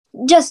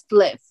just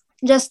live.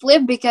 Just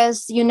live,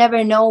 because you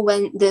never know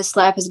when this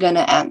life is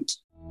gonna end.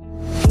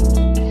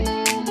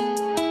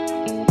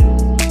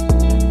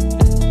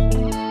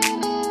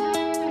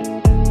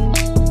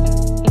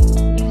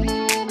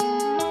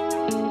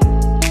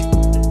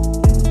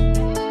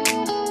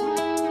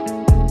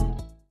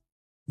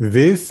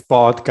 This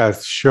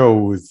podcast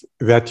shows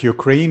that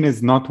Ukraine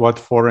is not what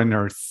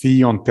foreigners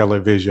see on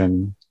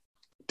television.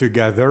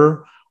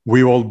 Together,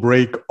 we will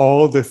break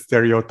all the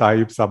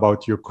stereotypes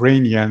about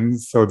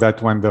Ukrainians so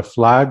that when the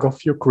flag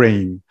of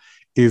Ukraine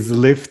is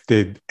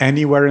lifted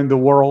anywhere in the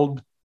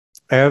world,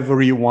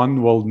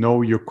 everyone will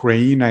know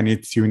Ukraine and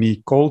its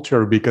unique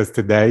culture, because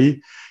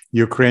today,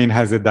 Ukraine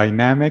has a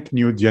dynamic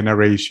new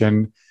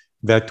generation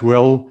that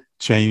will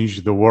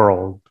change the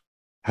world.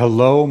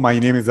 Hello, my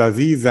name is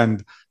Aziz,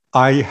 and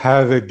I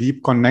have a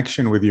deep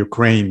connection with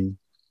Ukraine.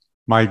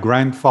 My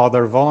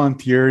grandfather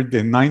volunteered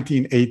in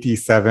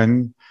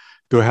 1987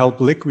 to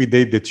help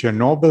liquidate the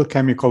Chernobyl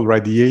chemical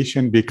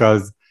radiation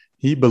because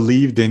he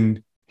believed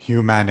in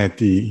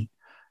humanity.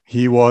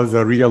 He was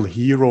a real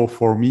hero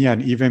for me,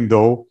 and even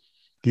though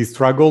he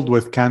struggled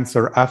with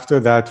cancer after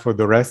that for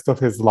the rest of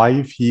his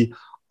life, he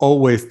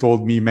always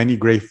told me many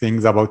great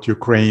things about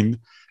Ukraine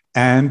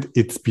and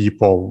its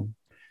people.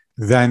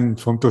 Then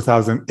from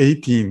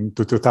 2018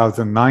 to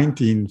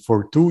 2019,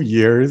 for 2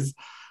 years,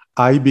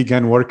 I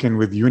began working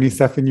with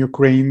UNICEF in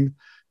Ukraine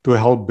to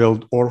help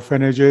build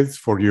orphanages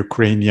for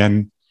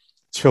Ukrainian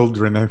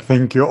children. And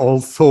thank you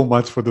all so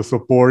much for the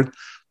support.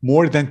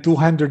 More than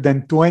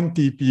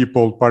 220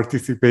 people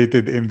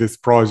participated in this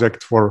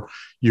project for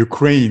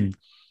Ukraine,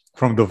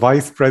 from the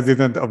vice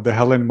president of the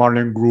Helen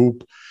Marlin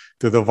Group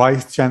to the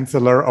vice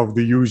chancellor of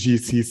the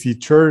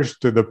UGCC Church,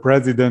 to the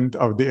president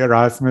of the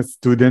Erasmus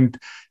Student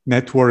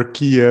Network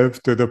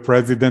Kiev, to the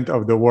president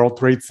of the World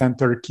Trade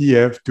Center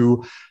Kiev,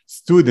 to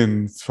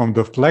students from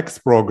the FLEX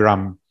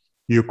program,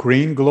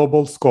 Ukraine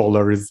Global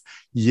Scholars,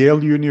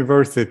 Yale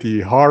University,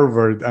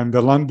 Harvard, and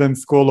the London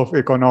School of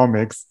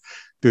Economics,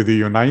 to the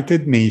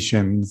United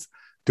Nations,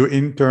 to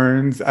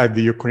interns at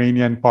the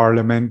Ukrainian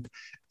Parliament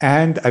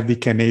and at the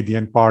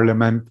Canadian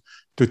Parliament,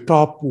 to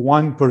top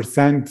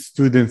 1%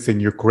 students in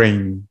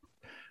Ukraine.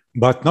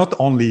 But not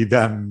only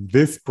them,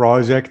 this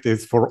project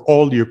is for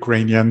all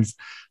Ukrainians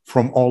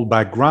from all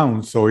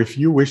backgrounds. So if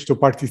you wish to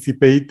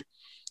participate,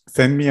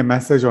 send me a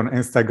message on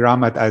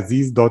Instagram at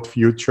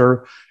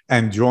aziz.future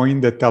and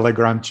join the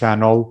Telegram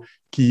channel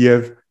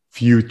Kiev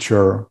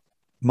Future.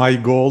 My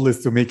goal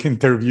is to make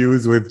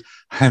interviews with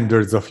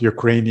hundreds of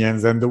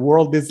Ukrainians, and the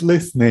world is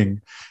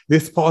listening.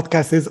 This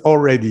podcast is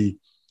already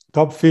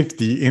top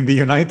 50 in the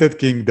United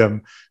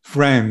Kingdom,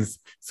 France,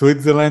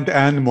 Switzerland,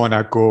 and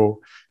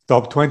Monaco,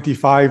 top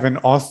 25 in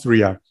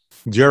Austria,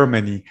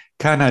 Germany,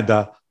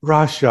 Canada,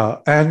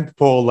 Russia, and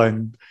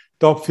Poland,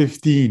 top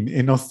 15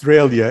 in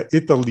Australia,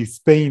 Italy,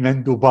 Spain,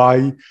 and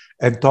Dubai,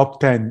 and top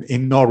 10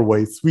 in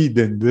Norway,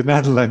 Sweden, the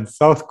Netherlands,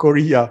 South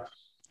Korea,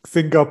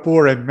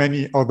 Singapore, and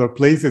many other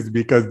places,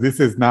 because this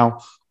is now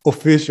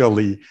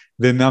officially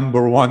the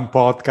 #1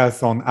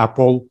 podcast on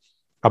Apple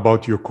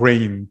about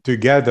Ukraine.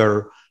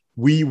 Together,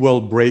 we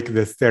will break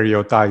the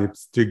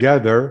stereotypes.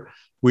 Together,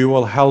 we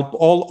will help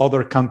all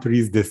other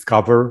countries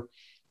discover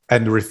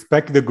and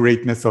respect the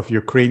greatness of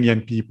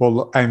Ukrainian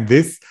people. And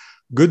this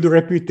good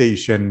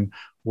reputation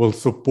will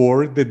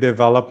support the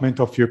development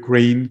of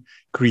Ukraine,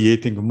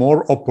 creating more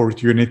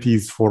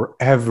opportunities for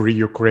every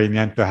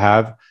Ukrainian to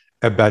have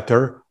a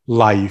better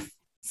life.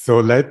 So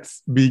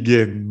let's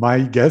begin. My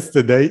guest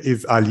today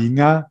is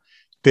Alina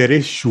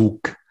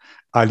Tereshchuk.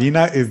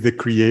 Alina is the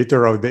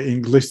creator of the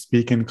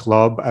English-speaking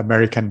club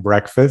American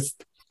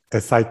Breakfast, a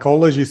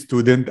psychology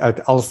student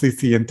at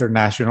LCC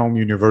International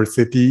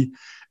University,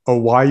 a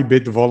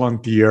YBIT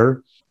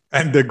volunteer,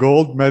 and a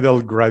gold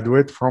medal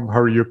graduate from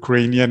her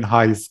Ukrainian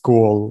high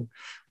school.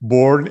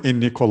 Born in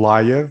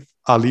Nikolaev,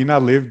 Alina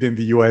lived in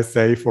the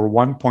USA for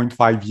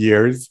 1.5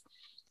 years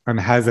and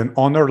has an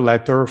honor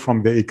letter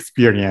from the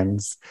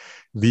experience.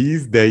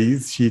 These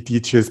days, she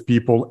teaches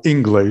people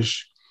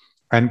English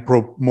and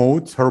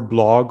promotes her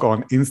blog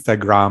on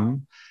Instagram,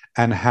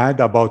 and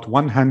had about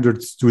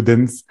 100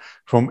 students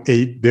from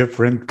 8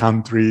 different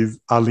countries.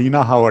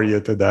 Alina, how are you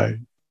today?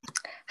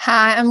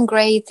 Hi, I'm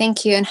great.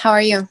 Thank you. And how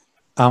are you?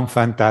 I'm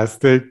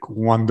fantastic,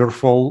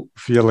 wonderful,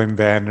 feeling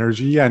the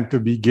energy. And to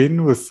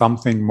begin with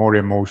something more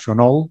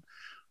emotional,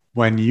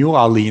 when you,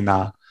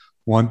 Alina,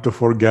 want to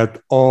forget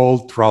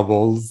all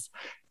troubles,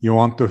 you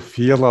want to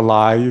feel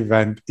alive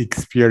and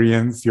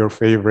experience your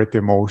favorite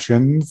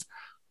emotions,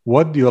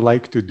 what do you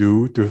like to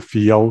do to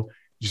feel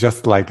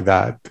just like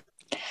that?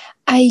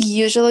 I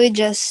usually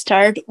just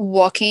start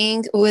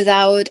walking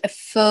without a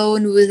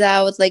phone,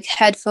 without like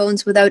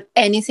headphones, without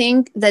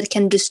anything that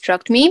can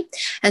distract me.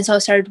 And so I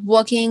start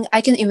walking.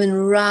 I can even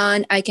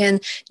run, I can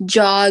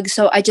jog.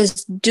 So I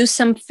just do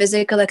some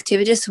physical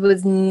activities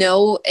with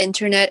no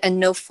internet and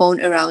no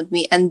phone around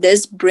me. And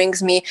this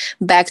brings me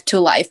back to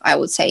life, I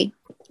would say.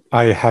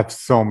 I have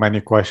so many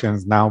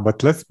questions now,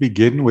 but let's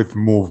begin with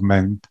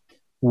movement.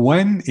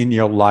 When in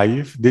your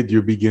life did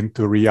you begin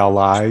to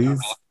realize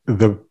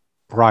the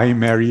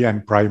primary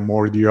and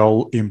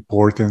primordial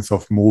importance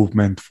of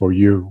movement for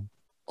you?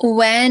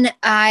 When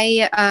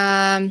I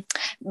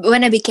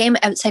became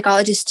a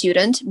psychology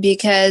student,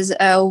 because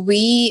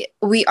we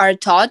are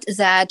taught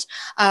that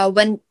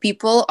when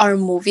people are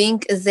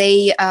moving,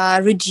 they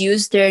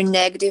reduce their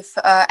negative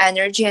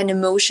energy and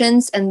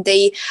emotions, and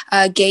they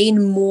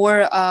gain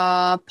more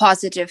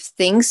positive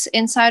things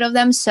inside of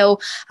them.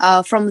 So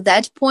from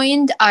that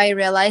point, I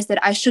realized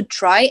that I should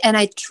try, and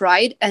I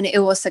tried, and it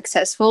was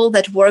successful.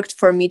 That worked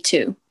for me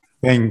too.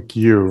 Thank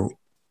you.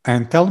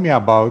 And tell me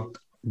about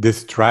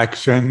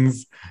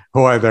distractions,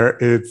 whether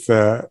it's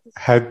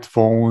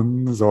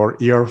headphones or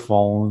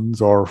earphones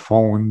or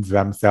phones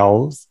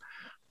themselves.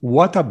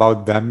 What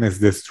about them is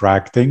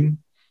distracting?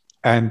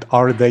 And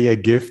are they a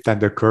gift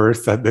and a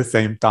curse at the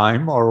same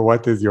time? Or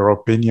what is your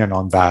opinion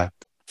on that?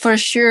 For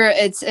sure,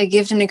 it's a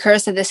gift and a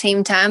curse at the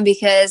same time,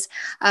 because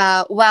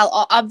while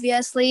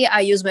obviously I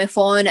use my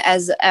phone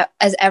as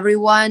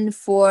everyone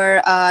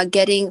for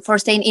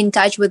staying in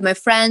touch with my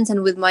friends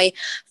and with my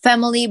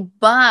family,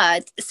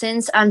 but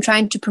since I'm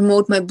trying to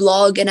promote my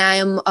blog and I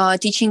am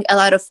teaching a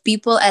lot of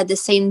people at the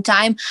same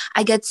time,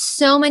 I get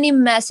so many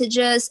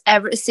messages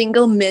every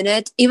single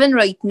minute. Even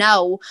right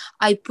now,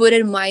 I put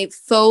in my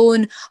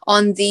phone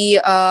on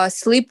the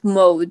sleep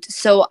mode,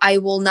 so I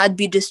will not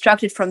be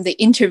distracted from the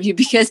interview,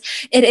 because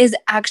it is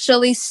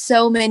actually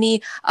so many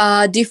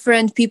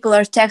different people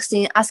are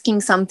texting,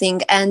 asking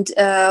something. And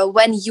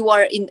when you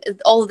are in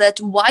all that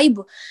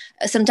vibe,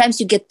 sometimes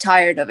you get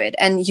tired of it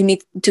and you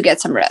need to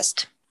get some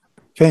rest.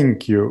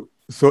 Thank you.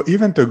 So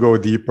even to go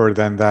deeper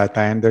than that,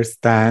 I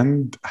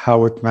understand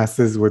how it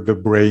messes with the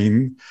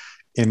brain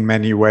in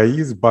many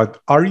ways, but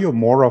are you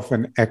more of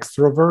an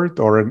extrovert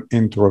or an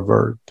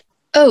introvert?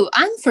 Oh,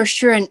 I'm for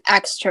sure an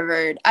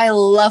extrovert. I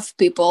love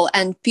people,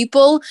 and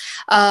people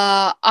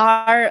are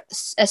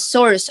a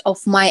source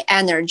of my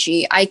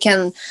energy. I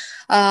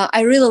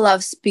really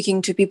love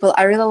speaking to people.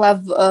 I really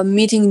love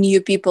meeting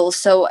new people.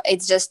 So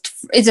it's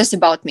just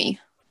about me.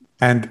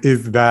 And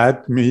is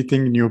that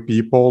meeting new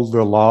people,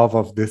 the love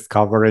of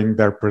discovering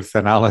their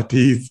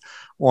personalities,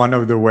 one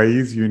of the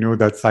ways you knew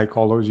that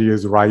psychology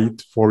is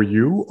right for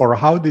you? Or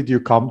how did you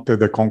come to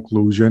the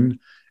conclusion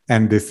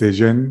and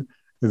decision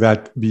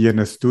that being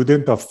a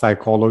student of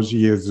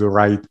psychology is the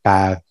right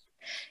path?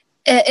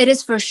 It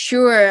is for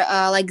sure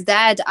like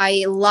that.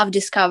 I love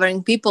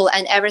discovering people,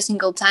 and every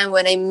single time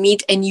when I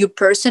meet a new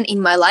person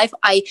in my life,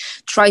 I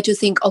try to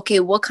think, okay,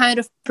 what kind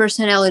of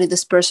personality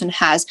this person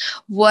has,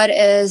 what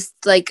is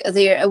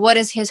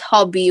his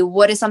hobby,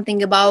 what is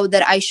something about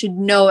that I should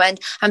know. And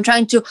I'm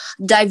trying to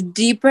dive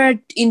deeper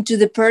into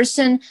the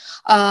person's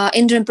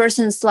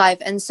life.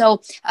 And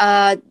so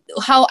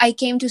how I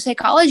came to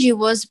psychology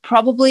was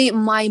probably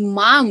my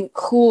mom,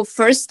 who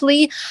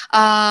firstly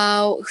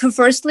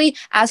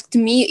asked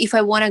me if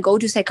I want to go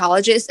to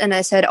psychologist, and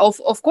I said,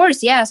 of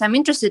course, yes, I'm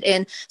interested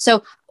in.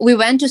 So we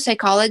went to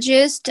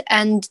psychologist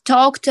and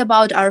talked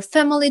about our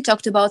family,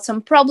 talked about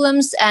some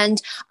problems,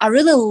 and I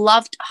really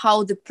loved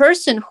how the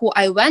person who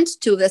I went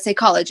to, the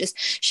psychologist,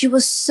 she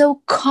was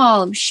so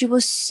calm, she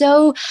was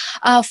so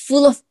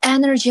full of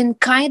energy and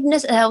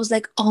kindness, and I was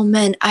like, oh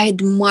man, I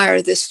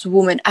admire this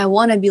woman, I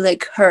want to be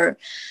like her.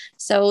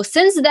 So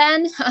since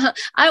then,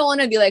 I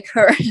want to be like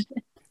her.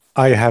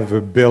 I have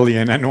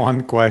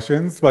 1,000,000,001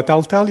 questions, but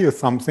I'll tell you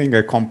something,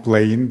 a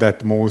complaint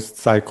that most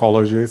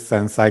psychologists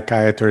and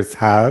psychiatrists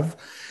have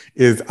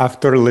is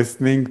after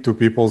listening to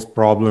people's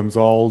problems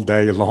all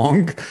day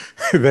long,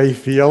 they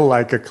feel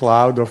like a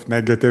cloud of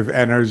negative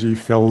energy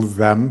fills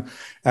them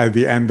at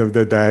the end of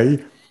the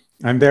day.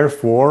 And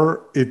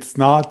therefore, it's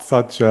not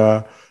such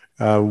a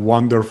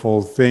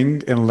wonderful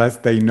thing unless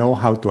they know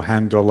how to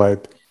handle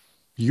it.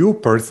 You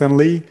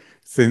personally,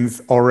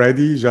 since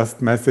already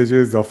just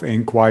messages of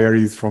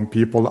inquiries from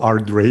people are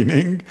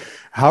draining,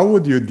 how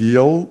would you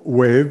deal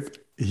with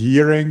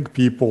hearing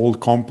people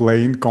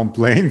complain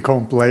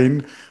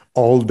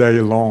all day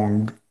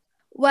long?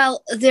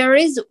 Well, there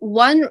is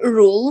one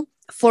rule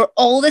for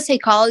all the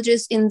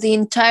psychologists in the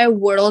entire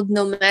world,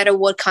 no matter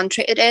what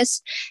country it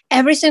is.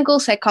 Every single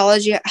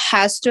psychology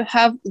has to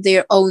have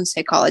their own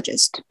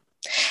psychologist.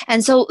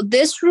 And so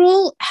this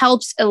rule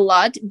helps a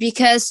lot,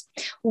 because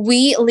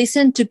we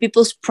listen to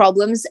people's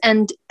problems.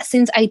 And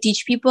since I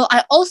teach people,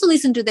 I also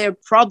listen to their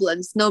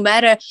problems, no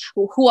matter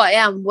who I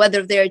am,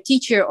 whether they're a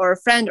teacher or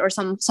a friend or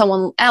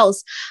someone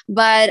else.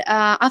 But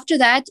after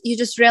that, you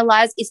just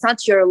realize it's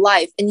not your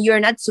life and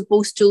you're not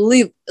supposed to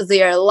live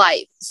their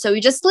life. So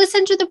you just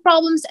listen to the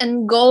problems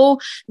and go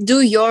do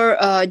your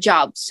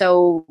job.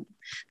 So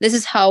this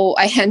is how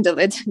I handle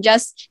it.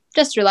 Just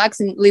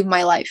relax and live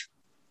my life.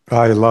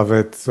 I love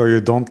it. So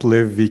you don't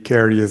live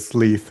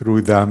vicariously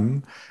through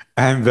them.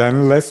 And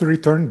then let's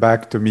return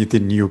back to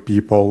meeting new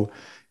people.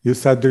 You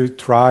said you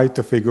try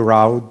to figure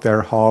out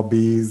their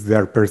hobbies,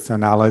 their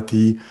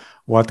personality,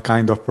 what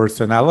kind of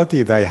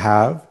personality they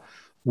have.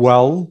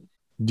 Well,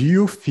 do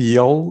you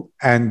feel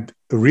and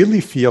really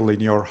feel in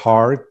your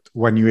heart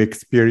when you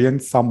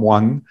experience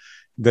someone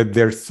that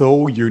they're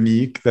so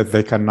unique that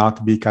they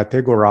cannot be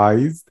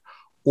categorized?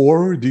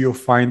 or do you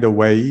find a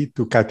way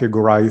to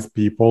categorize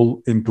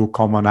people into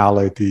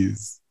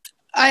commonalities?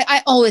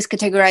 I always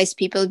categorize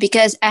people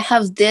because I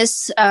have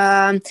this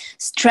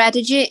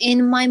strategy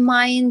in my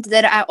mind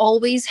that I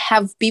always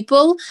have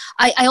people.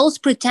 I always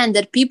pretend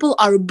that people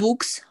are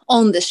books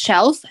on the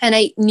shelf and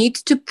I need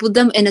to put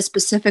them in a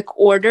specific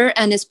order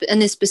and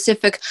in a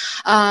specific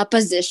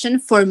position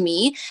for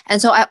me. And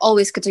so I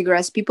always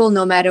categorize people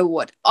no matter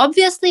what.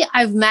 Obviously,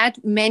 I've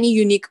met many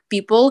unique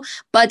people,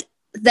 but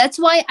that's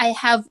why I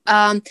have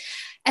a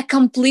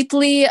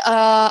completely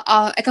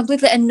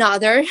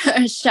another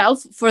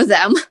shelf for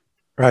them.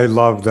 I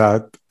love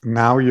that.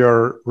 Now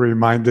you're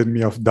reminded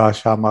me of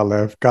Dasha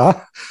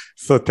Malevka.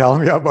 So tell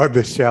me about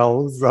the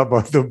shelves,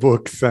 about the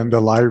books and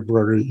the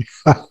library.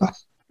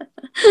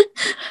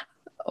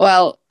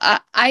 Well,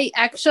 I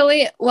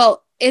actually,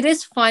 well, it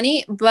is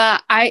funny,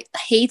 but I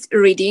hate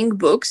reading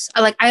books.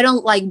 I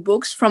don't like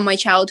books from my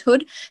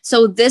childhood.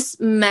 So this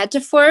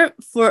metaphor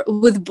for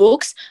with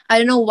books, I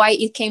don't know why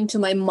it came to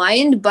my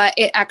mind, but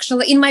it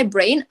actually in my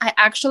brain, I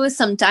actually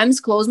sometimes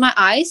close my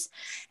eyes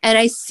and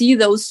I see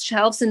those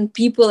shelves and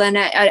people, and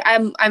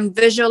I'm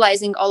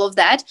visualizing all of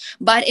that.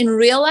 But in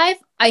real life,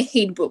 I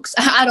hate books.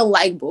 I don't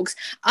like books.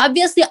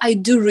 Obviously, I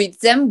do read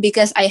them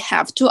because I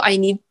have to. I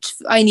need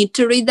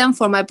to read them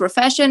for my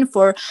profession,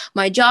 for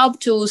my job,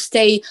 to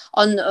stay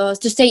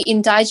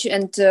in touch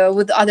and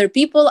with other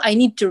people. I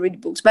need to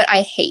read books, but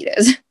I hate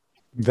it.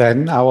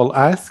 Then I will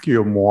ask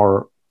you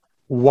more.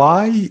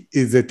 Why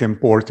is it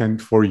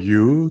important for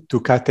you to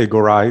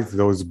categorize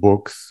those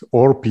books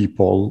or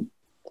people?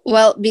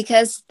 Well,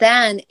 because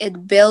then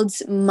it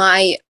builds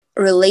my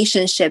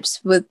relationships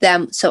with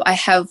them. So I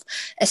have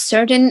a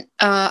certain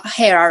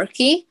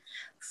hierarchy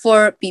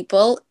for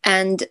people,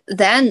 and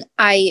then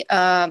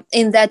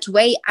in that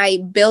way,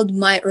 I build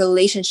my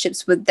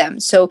relationships with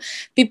them. So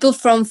people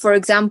from, for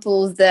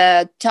example,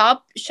 the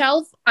top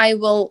shelf, I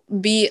will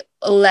be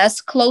less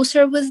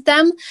closer with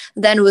them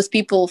than with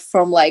people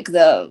from like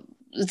the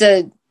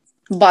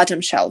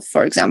bottom shelf,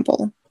 for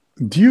example.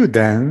 Do you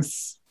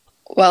dance?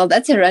 Well,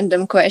 that's a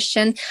random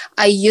question.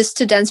 I used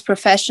to dance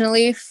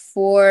professionally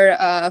for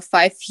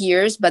 5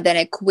 years, but then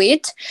I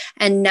quit,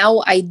 and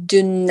now I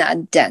do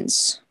not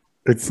dance.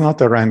 It's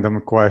not a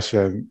random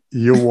question.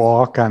 You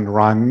walk and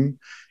run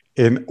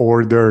in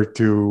order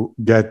to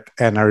get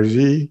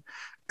energy,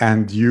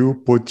 and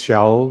you put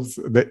shelves.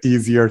 The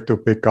easier to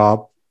pick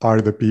up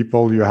are the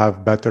people you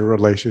have better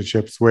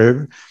relationships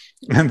with.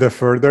 And the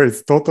further,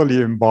 it's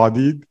totally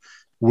embodied,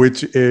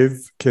 which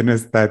is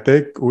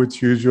kinesthetic,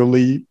 which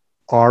usually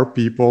are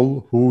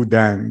people who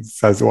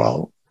dance as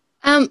well.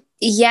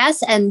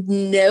 Yes and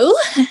no.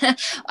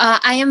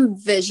 I am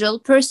visual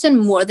person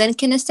more than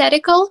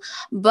kinesthetical,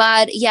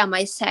 but yeah,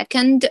 my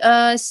second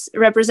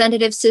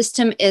representative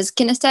system is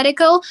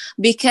kinesthetical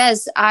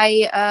because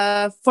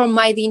for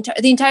the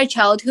entire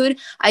childhood,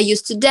 I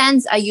used to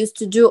dance. I used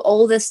to do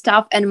all this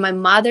stuff, and my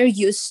mother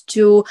used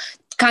to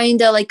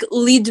kind of like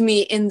lead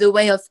me in the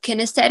way of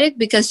kinesthetic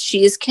because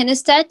she is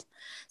kinesthetic.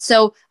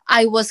 So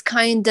I was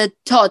kind of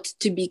taught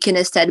to be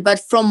kinesthetic, but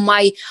from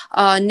my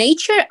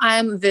nature, I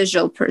am a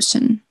visual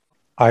person.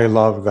 I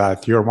love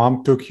that. Your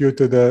mom took you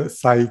to the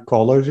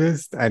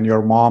psychologist and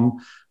your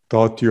mom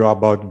taught you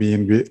about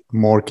being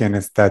more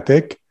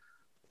kinesthetic.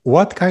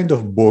 What kind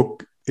of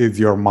book is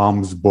your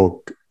mom's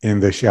book in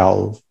the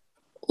shelf?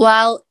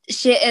 Well,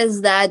 she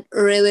is that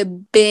really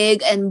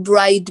big and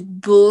bright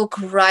book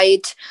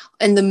right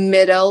in the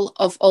middle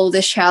of all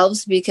the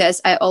shelves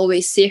because I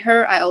always see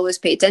her, I always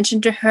pay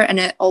attention to her, and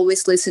I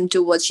always listen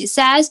to what she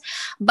says.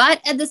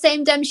 But at the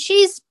same time,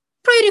 she's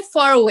pretty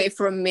far away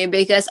from me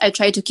because I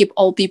try to keep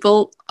all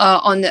people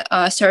on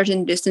a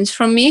certain distance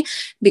from me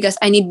because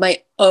I need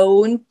my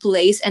own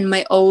place and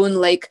my own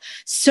like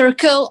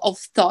circle of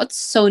thoughts.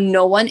 So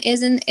no one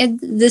is in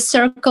this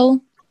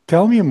circle.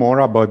 Tell me more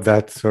about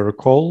that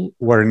circle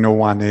where no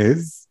one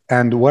is,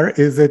 and where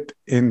is it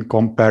in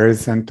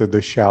comparison to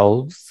the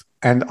shelves?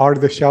 And are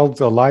the shelves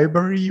a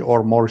library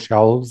or more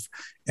shelves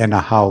in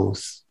a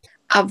house?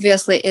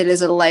 Obviously, it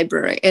is a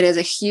library. It is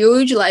a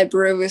huge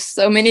library with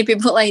so many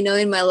people I know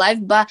in my life.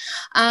 But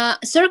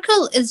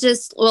circle is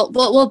just,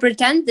 we'll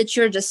pretend that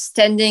you're just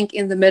standing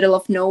in the middle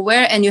of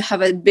nowhere and you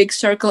have a big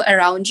circle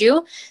around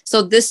you.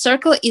 So this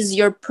circle is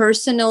your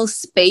personal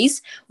space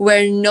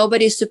where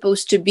nobody's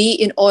supposed to be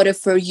in order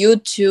for you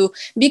to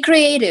be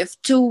creative,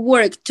 to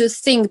work, to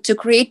think, to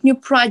create new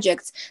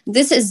projects.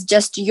 This is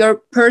just your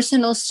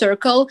personal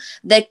circle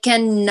that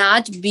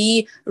cannot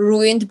be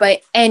ruined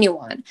by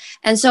anyone.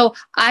 And so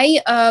I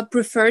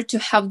prefer to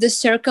have this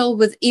circle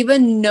with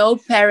even no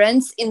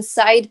parents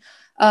inside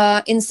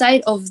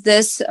of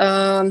this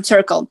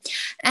circle,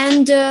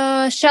 and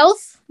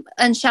shelf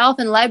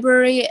and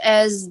library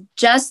is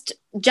just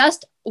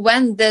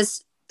when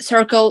this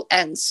circle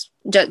ends,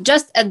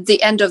 just at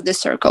the end of the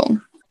circle.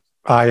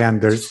 I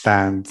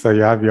understand. So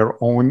you have your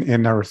own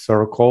inner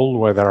circle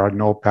where there are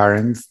no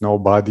parents,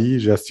 nobody,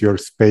 just your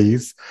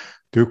space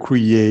to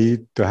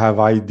create, to have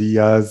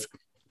ideas,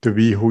 to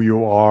be who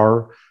you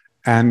are.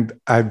 And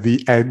at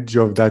the edge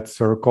of that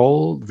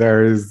circle,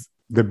 there is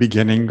the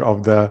beginning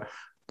of the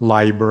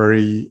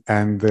library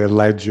and the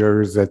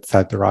ledgers,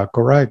 etc.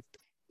 Correct?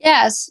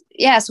 Yes.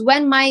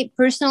 When my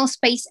personal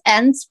space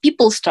ends,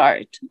 people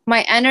start.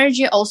 My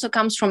energy also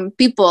comes from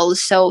people,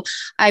 so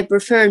I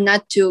prefer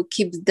not to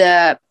keep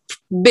the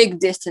big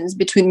distance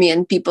between me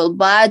and people,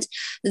 but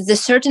the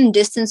certain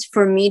distance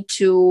for me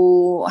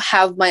to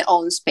have my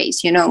own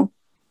space, you know?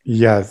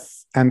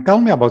 Yes. And tell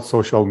me about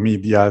social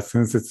media,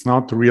 since it's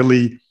not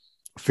really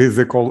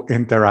physical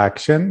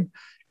interaction.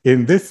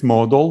 In this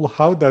model,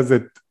 how does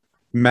it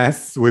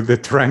mess with the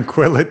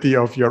tranquility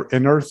of your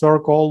inner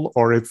circle,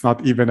 or it's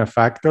not even a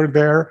factor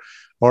there?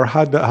 Or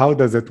how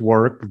does it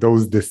work,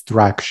 those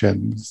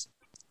distractions?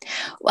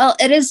 Well,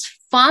 it is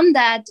fun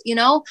that, you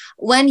know,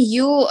 when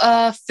you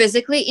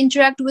physically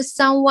interact with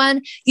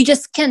someone, you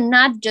just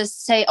cannot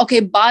just say, okay,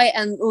 bye,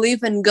 and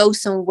leave and go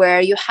somewhere.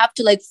 You have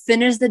to like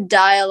finish the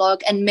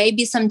dialogue, and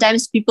maybe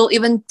sometimes people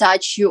even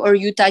touch you, or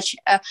you touch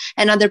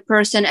another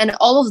person, and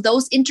all of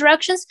those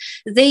interactions,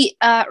 they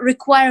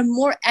require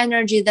more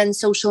energy than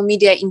social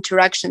media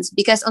interactions.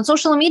 Because on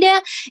social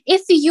media,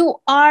 if you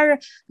are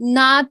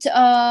not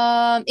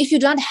if you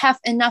don't have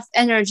enough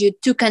energy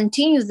to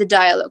continue the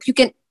dialogue, you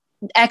can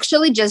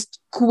actually just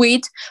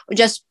quit,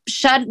 just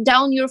shut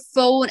down your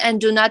phone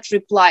and do not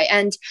reply,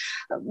 and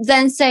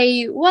then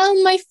say,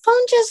 well, my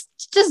phone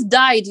just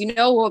died, you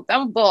know.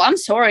 I'm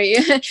sorry.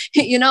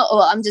 You know,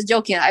 well, I'm just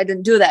joking, I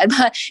don't do that.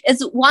 But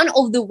it's one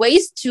of the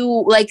ways to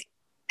like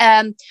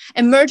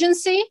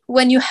emergency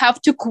when you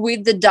have to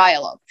quit the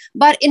dialogue.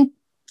 But in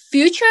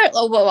future,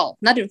 well,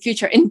 not in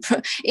future,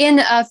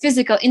 in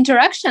physical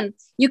interaction,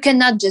 you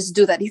cannot just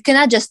do that, you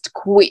cannot just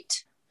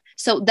quit.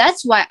 So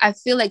that's why I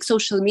feel like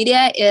social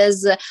media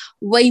is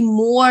way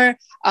more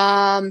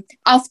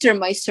after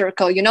my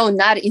circle, you know,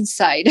 not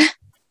inside.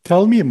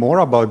 Tell me more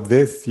about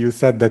this. You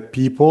said that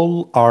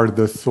people are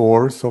the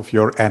source of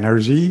your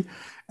energy,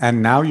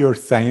 and now you're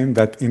saying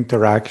that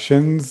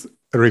interactions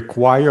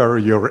require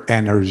your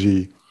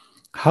energy.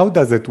 How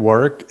does it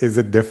work? Is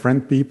it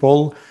different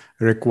people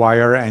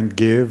require and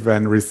give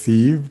and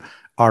receive?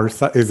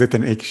 Is it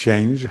an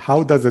exchange?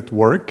 How does it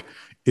work?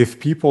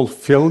 If people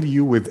fill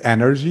you with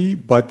energy,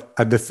 but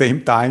at the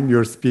same time,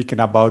 you're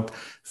speaking about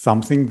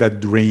something that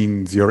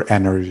drains your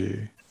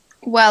energy.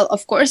 Well,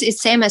 of course,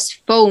 it's same as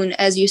phone,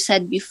 as you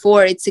said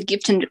before. It's a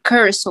gift and a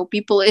curse. So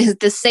people is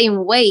the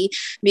same way,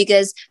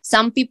 because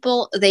some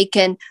people, they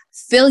can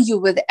fill you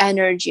with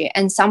energy,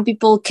 and some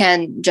people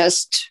can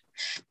just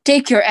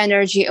take your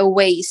energy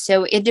away.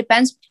 So it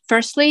depends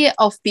firstly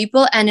of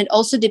people, and it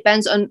also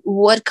depends on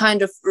what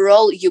kind of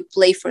role you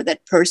play for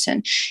that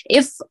person.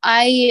 If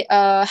I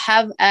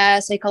have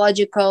a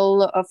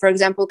psychological, for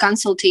example,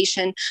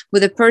 consultation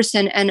with a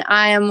person, and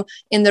I am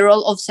in the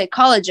role of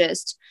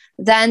psychologist,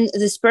 then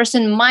this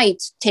person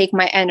might take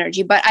my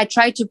energy, but I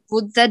try to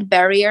put that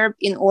barrier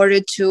in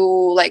order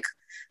to like,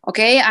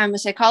 okay, I'm a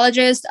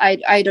psychologist,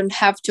 I don't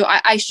have to,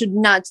 I should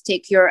not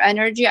take your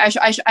energy,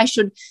 I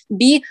should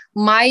be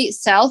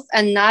myself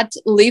and not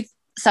live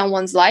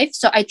someone's life.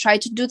 So I try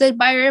to do that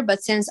barrier,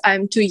 but since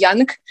I'm too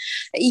young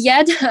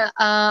yet,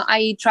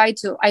 I try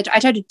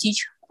to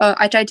teach,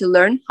 I try to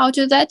learn how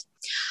to do that.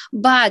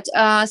 But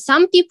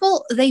some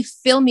people, they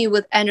fill me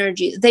with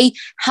energy, they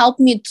help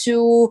me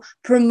to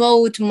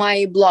promote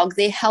my blog,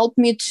 they help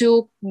me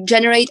to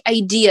generate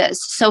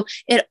ideas. So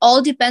it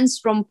all depends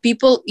from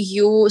people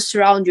you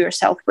surround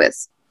yourself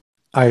with.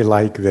 I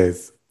like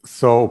this.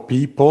 So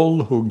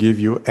people who give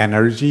you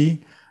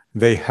energy,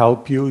 they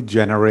help you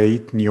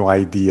generate new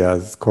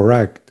ideas,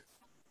 correct?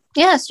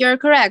 Yes, you're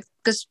correct,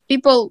 because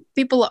people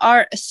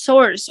are a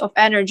source of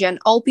energy, and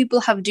all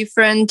people have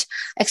different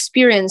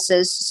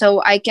experiences.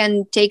 So I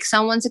can take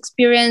someone's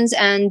experience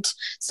and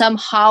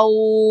somehow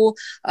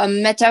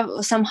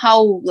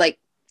somehow like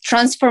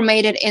transform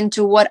it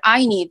into what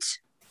I need.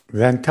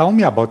 Then tell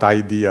me about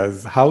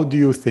ideas. How do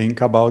you think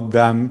about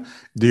them?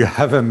 Do you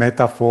have a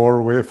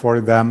metaphor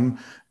for them?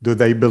 Do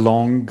they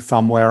belong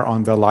somewhere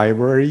on the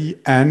library?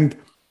 And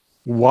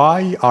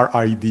why are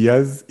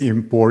ideas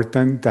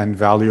important and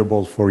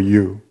valuable for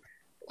you?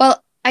 Well,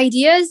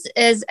 ideas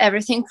is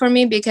everything for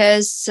me,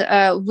 because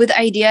with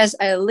ideas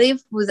I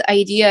live, with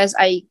ideas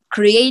I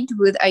create,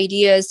 with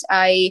ideas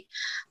I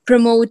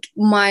promote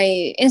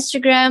my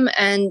Instagram,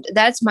 and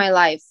that's my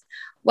life.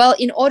 Well,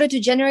 in order to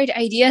generate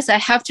ideas, I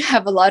have to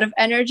have a lot of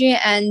energy,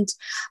 and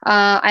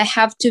I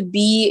have to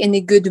be in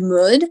a good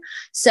mood.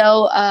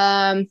 So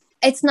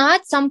it's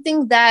not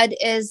something that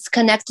is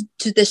connected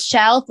to the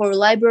shelf or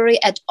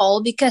library at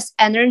all, because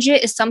energy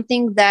is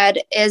something that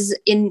is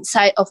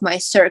inside of my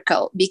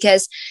circle.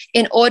 Because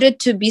in order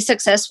to be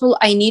successful,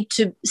 I need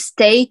to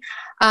stay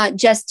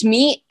just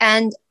me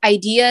and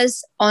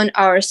ideas on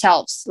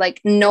ourselves, like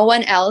no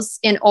one else,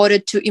 in order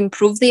to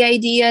improve the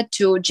idea,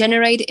 to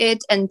generate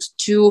it, and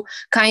to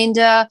kind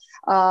of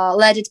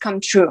let it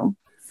come true.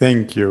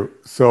 Thank you.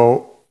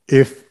 So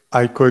if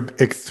I could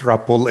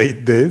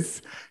extrapolate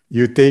this,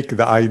 you take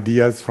the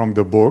ideas from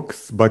the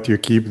books, but you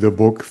keep the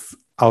books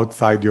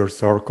outside your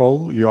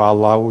circle. You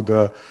allow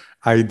the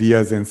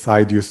ideas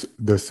inside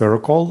the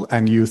circle,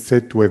 and you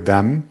sit with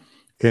them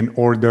in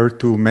order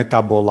to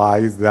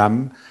metabolize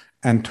them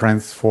and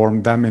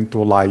transform them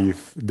into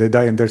life. Did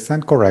I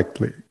understand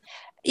correctly?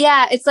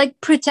 Yeah, it's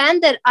like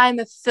pretend that I'm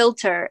a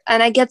filter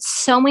and I get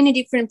so many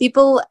different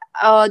people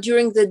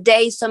during the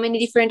day, so many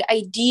different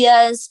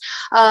ideas,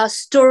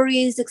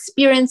 stories,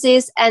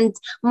 experiences, and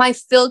my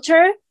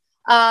filter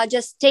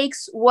just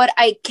takes what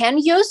I can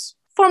use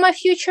for my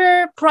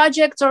future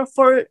projects or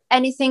for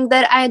anything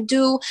that I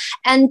do,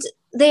 and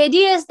the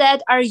ideas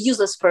that are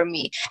useless for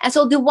me. And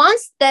so the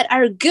ones that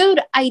are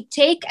good, I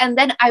take and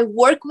then I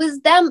work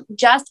with them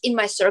just in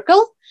my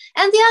circle,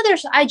 and the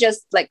others I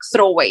just like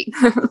throw away.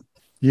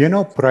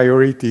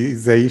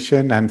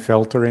 Prioritization and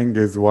filtering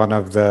is one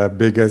of the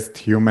biggest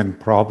human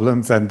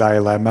problems and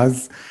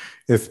dilemmas,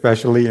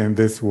 especially in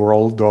this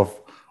world of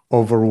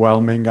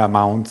overwhelming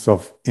amounts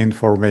of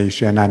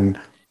information and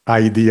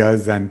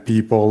ideas and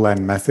people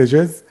and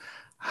messages.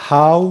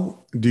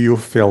 How do you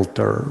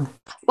filter?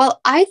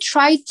 Well, I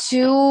try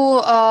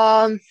to,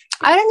 I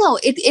don't know,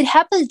 it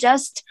happens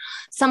just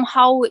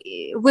somehow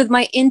with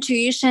my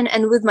intuition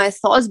and with my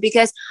thoughts,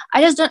 because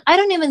I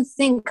don't even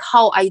think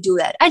how I do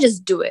that. I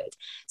just do it.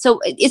 So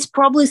it's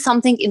probably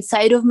something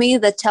inside of me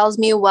that tells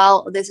me,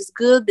 well, this is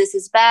good, this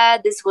is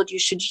bad, this is what you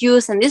should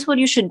use, and this is what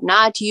you should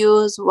not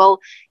use. Well,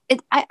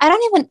 I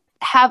don't even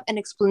have an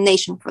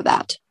explanation for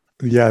that.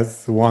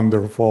 Yes,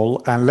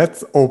 wonderful. And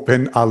let's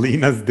open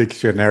Alina's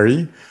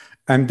dictionary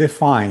and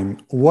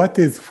define what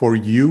is for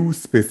you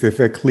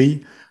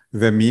specifically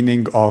the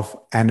meaning of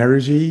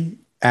energy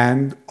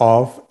and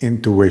of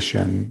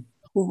intuition.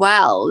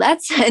 Well,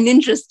 that's an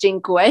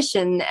interesting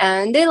question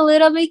and a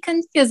little bit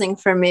confusing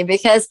for me,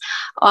 because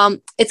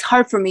it's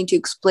hard for me to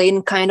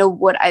explain kind of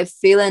what I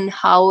feel and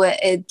how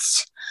it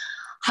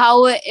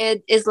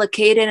is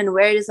located and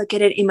where it is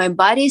located in my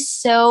body.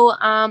 So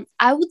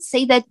I would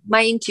say that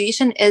my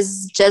intuition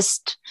is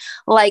just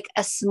like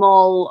a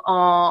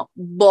small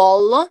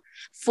ball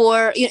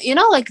for,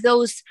 like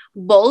those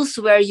bowls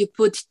where you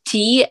put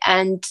tea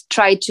and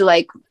try to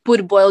like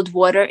put boiled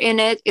water in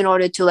it in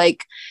order to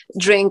like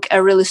drink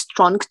a really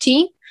strong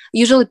tea.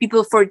 Usually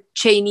people for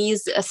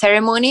Chinese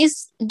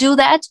ceremonies do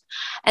that.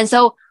 And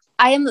so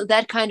I am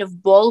that kind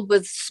of bowl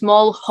with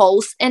small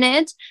holes in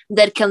it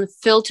that can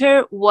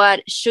filter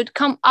what should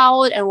come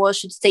out and what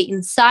should stay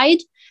inside.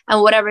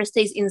 And whatever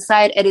stays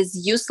inside, it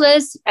is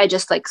useless. I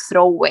just like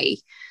throw away.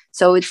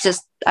 So it's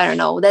just, I don't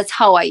know, that's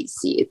how I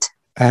see it.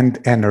 And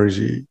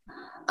energy.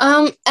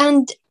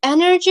 And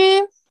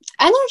energy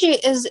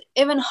is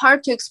even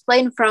hard to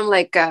explain from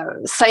like a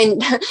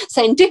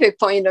scientific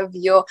point of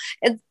view.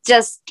 It's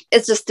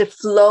just a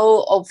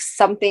flow of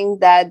something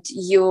that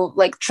you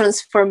like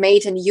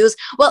transformate and use.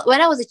 Well, when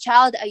I was a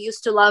child, I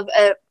used to love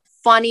a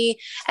funny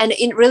and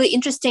really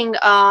interesting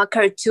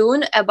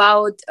cartoon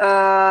about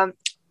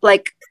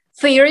like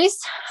fairies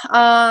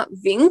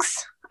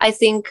wings.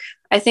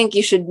 I think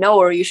you should know,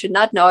 or you should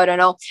not know. I don't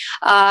know.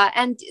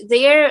 And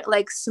they're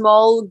like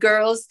small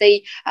girls.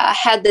 They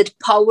had that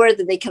power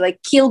that they can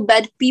like kill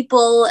bad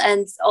people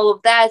and all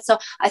of that. So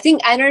I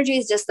think energy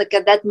is just like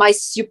that my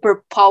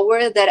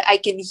superpower that I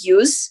can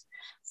use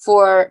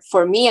for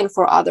me and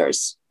for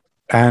others.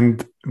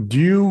 And do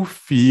you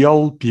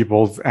feel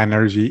people's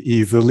energy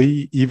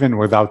easily, even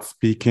without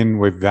speaking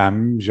with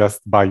them, just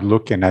by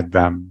looking at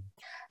them?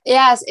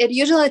 Yes, it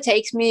usually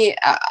takes me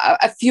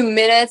a few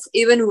minutes,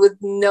 even with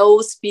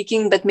no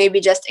speaking, but maybe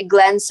just a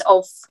glance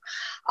of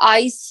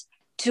eyes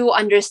to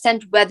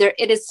understand whether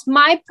it is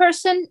my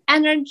person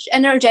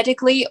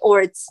energetically or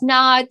it's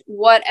not,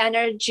 what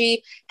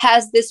energy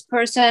has this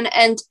person.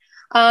 And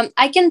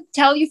I can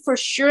tell you for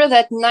sure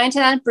that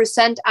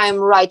 99% I'm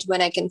right when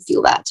I can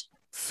feel that.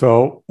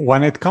 So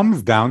when it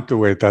comes down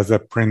to it as a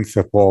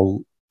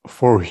principle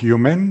for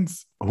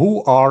humans,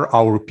 who are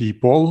our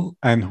people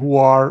and who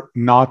are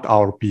not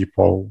our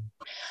people?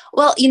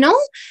 Well,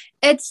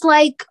 it's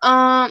like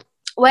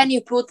when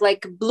you put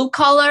like blue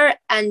color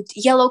and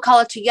yellow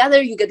color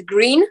together, you get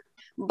green.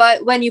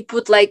 But when you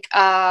put like,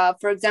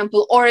 for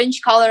example,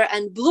 orange color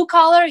and blue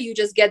color, you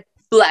just get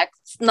black,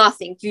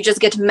 nothing. You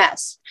just get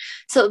mess.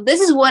 So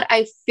this is what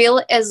I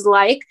feel is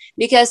like,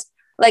 because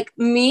like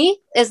me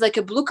is like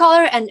a blue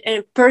color, and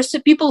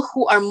people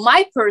who are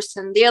my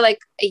person, they're like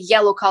a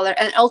yellow color,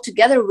 and all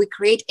together we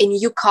create a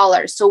new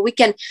color. So we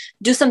can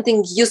do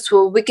something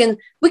useful. We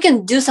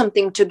can do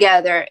something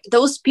together.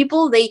 Those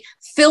people, they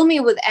fill me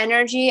with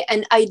energy,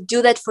 and I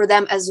do that for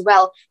them as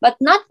well. But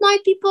not my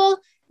people.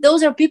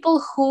 Those are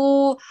people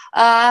who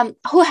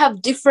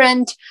have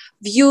different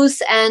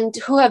views and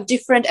who have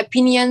different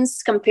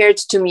opinions compared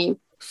to me.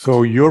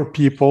 So your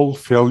people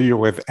fill you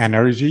with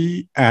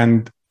energy,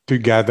 and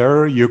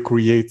together you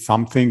create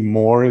something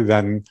more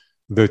than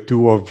the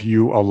two of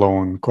you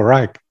alone,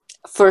 correct?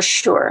 For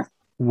sure.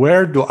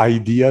 Where do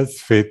ideas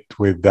fit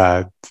with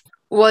that?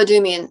 What do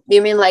you mean? Do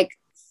you mean like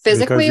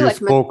physically? Because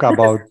you spoke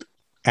about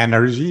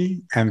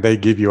energy and they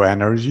give you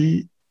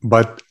energy,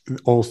 but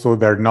also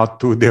they're not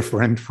too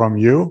different from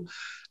you.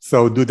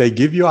 So do they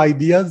give you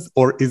ideas,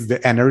 or is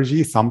the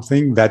energy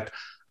something that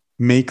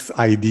makes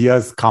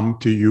ideas come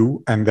to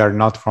you and they're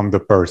not from the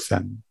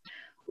person?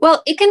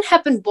 Well, it can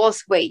happen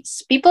both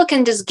ways. People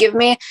can just give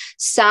me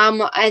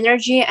some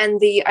energy and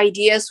the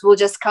ideas will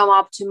just come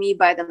up to me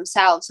by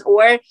themselves.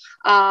 Or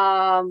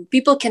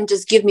people can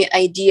just give me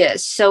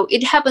ideas. So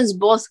it happens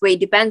both ways,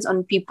 depends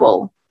on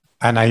people.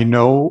 And I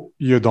know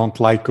you don't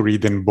like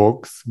reading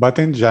books, but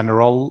in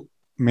general,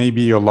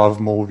 maybe you love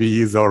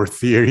movies or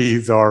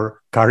series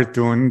or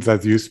cartoons,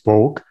 as you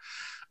spoke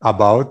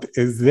about.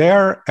 Is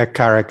there a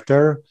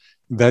character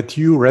that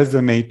you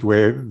resonate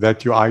with,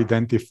 that you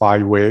identify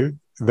with,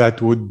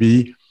 that would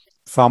be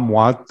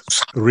somewhat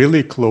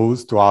really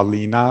close to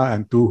Alina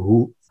and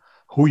to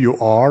who you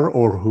are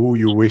or who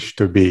you wish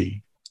to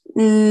be?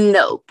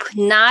 Nope,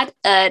 not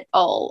at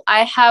all.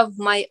 I have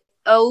my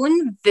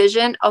own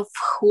vision of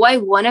who I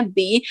want to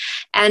be,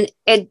 and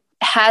it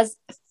has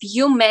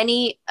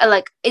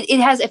it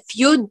has a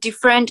few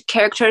different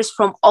characters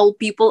from all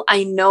people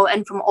I know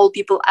and from all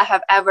people I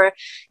have ever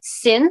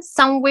seen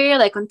somewhere,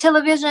 like on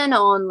television,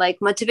 on like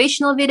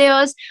motivational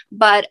videos,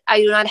 but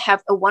I do not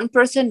have a one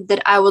person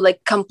that I would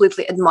like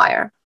completely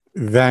admire.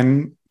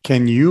 Then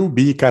can you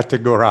be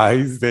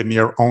categorized in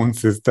your own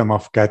system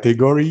of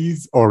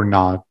categories or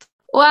not?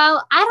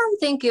 Well, I don't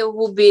think it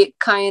will be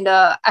kind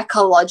of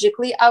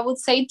ecologically, I would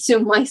say, to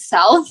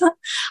myself,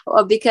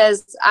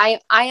 because I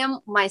am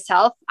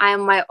myself. I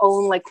am my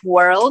own like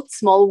world,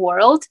 small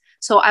world.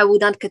 So I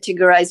would not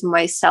categorize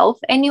myself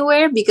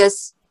anywhere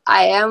because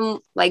I am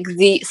like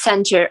the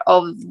center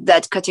of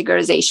that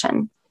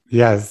categorization.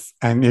 Yes.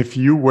 And if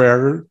you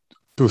were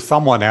to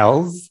someone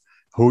else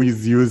who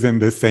is using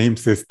the same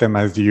system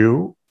as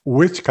you,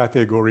 which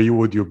category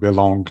would you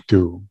belong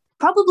to?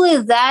 Probably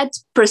that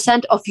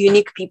percent of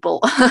unique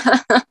people.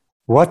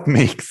 What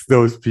makes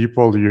those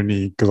people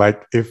unique?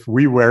 Like if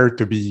we were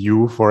to be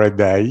you for a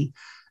day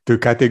to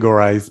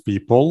categorize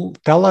people,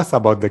 tell us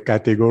about the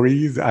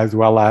categories as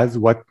well as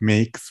what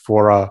makes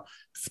for a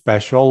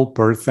special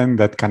person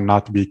that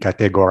cannot be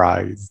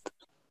categorized.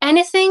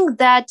 Anything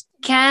that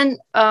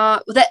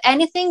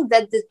anything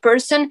that the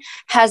person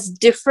has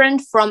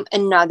different from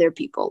another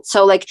people.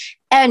 So like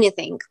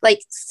anything, like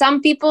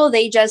some people,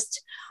 they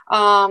just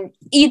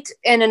eat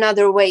in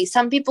another way.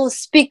 Some people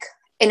speak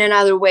in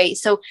another way.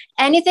 So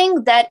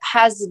anything that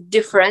has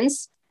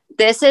difference,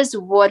 this is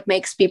what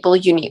makes people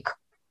unique.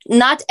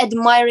 Not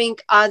admiring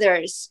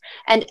others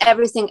and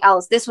everything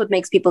else. This is what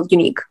makes people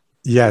unique.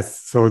 Yes.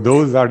 So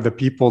those are the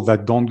people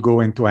that don't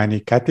go into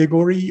any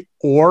category,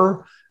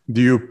 or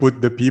do you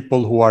put the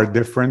people who are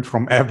different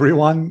from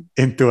everyone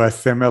into a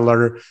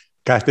similar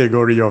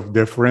category of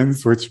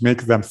difference, which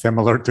makes them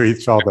similar to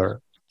each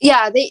other?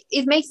 Yeah,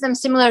 it makes them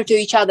similar to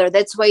each other.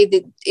 That's why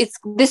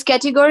this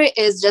category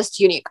is just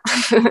unique.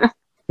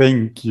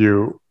 Thank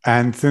you.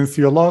 And since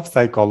you love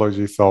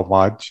psychology so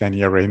much and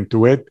you're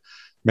into it,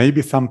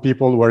 maybe some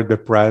people were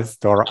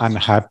depressed or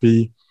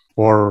unhappy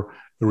or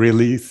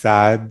really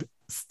sad,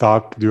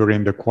 stuck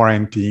during the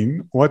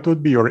quarantine. What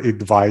would be your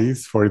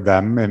advice for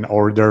them in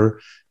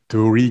order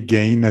to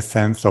regain a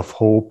sense of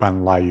hope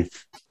and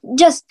life?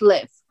 Just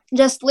live.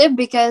 Just live,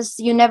 because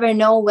you never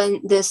know when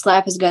this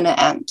life is going to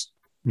end.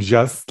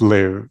 Just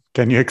live.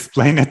 Can you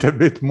explain it a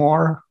bit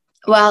more?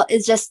 Well,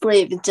 it's just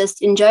live.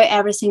 Just enjoy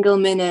every single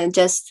minute.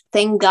 Just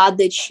thank God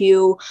that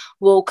you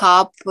woke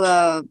up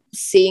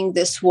seeing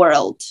this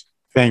world.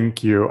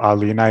 Thank you,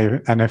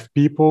 Alina. And if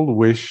people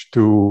wish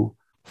to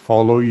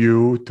follow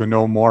you, to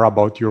know more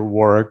about your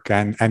work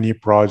and any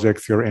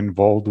projects you're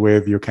involved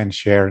with, you can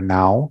share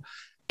now.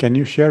 Can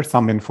you share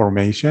some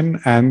information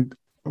and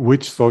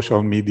which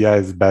social media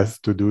is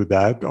best to do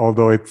that,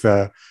 although it's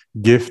a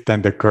gift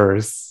and a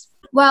curse?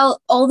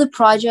 Well, all the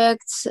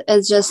projects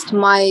is just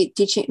me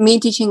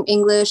teaching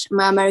English,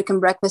 my American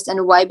breakfast, and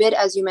Vibit,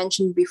 as you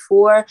mentioned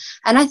before.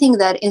 And I think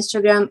that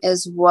Instagram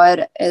is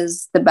what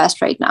is the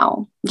best right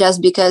now, just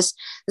because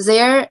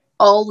there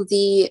all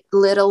the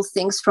little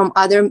things from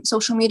other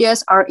social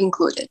medias are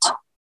included.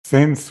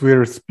 Since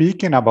we're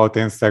speaking about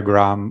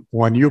Instagram,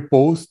 when you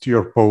post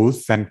your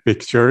posts and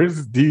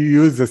pictures, do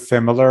you use a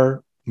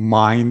similar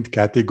mind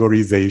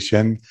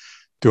categorization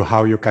to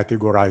how you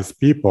categorize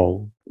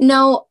people?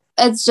 No,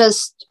 it's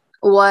just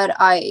what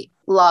I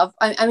love.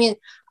 I mean,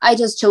 I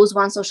just chose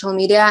one social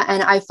media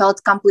and I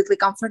felt completely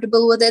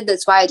comfortable with it.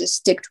 That's why I just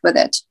sticked with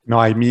it. No,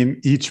 I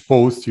mean, each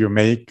post you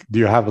make, do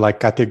you have like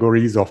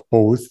categories of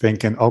posts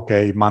thinking,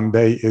 okay,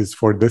 Monday is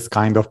for this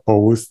kind of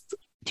post,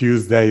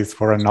 Tuesday is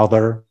for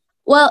another?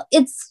 Well,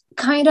 it's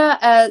kind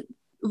of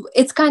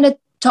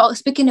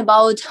speaking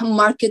about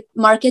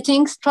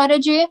marketing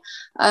strategy.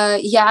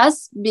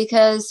 Yes,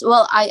 because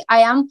well, I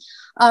am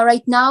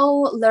right now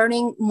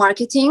learning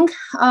marketing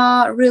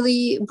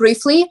really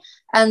briefly,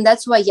 and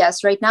that's why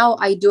yes, right now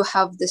I do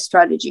have this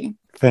strategy.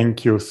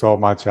 Thank you so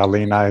much,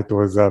 Alina. It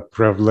was a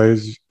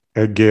privilege,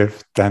 a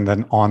gift, and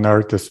an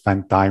honor to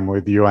spend time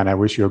with you, and I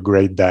wish you a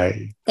great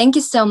day. Thank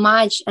you so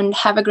much, and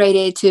have a great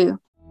day too.